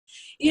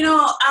you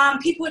know,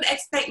 people would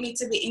expect me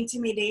to be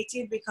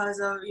intimidated because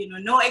of, you know,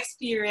 no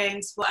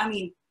experience. But I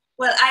mean,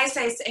 well, I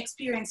say it's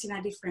experience in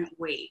a different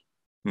way.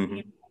 Mm-hmm.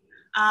 You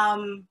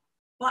know?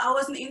 But I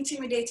wasn't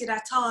intimidated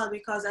at all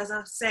because, as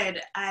I've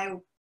said,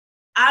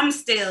 I'm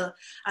still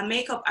a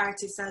makeup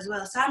artist as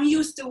well. So I'm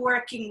used to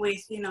working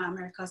with, you know,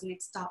 America's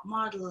Next Top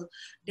Model,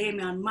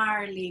 Damian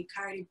Marley,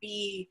 Cardi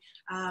B,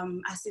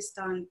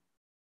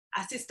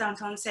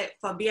 assistant on set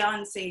for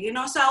Beyonce, you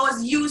know, so I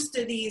was used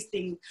to these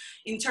things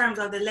in terms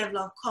of the level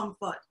of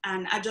comfort.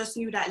 And I just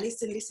knew that,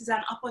 listen, this is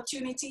an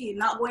opportunity. You're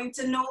not going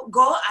to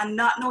go and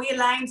not know your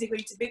lines. You're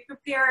going to be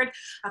prepared.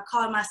 I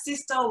called my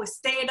sister. We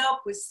stayed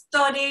up. We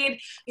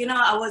studied. You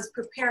know, I was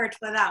prepared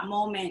for that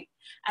moment.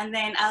 And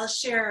then I'll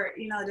share,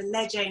 you know, the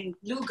legend,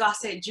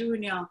 Gossett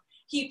Jr.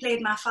 He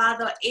played my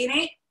father in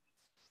it.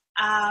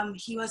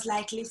 He was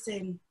like,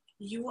 listen,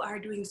 you are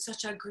doing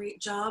such a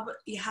great job.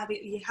 You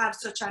have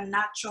such a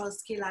natural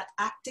skill at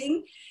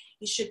acting.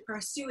 You should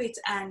pursue it.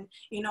 And,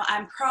 you know,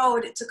 I'm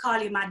proud to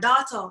call you my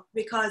daughter,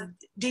 because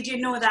did you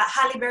know that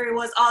Halle Berry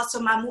was also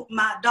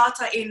my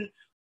daughter in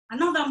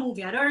another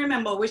movie? I don't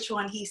remember which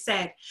one he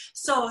said.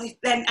 So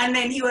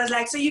then he was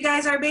like, so you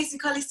guys are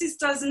basically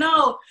sisters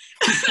now.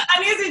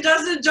 And it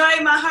just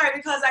joy my heart,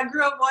 because I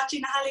grew up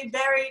watching Halle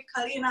Berry,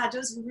 because, you know, I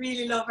just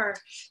really love her.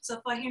 So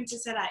for him to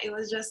say that, it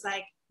was just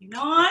like, you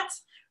know what?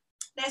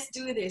 Let's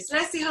do this.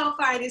 Let's see how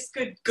far this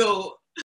could go.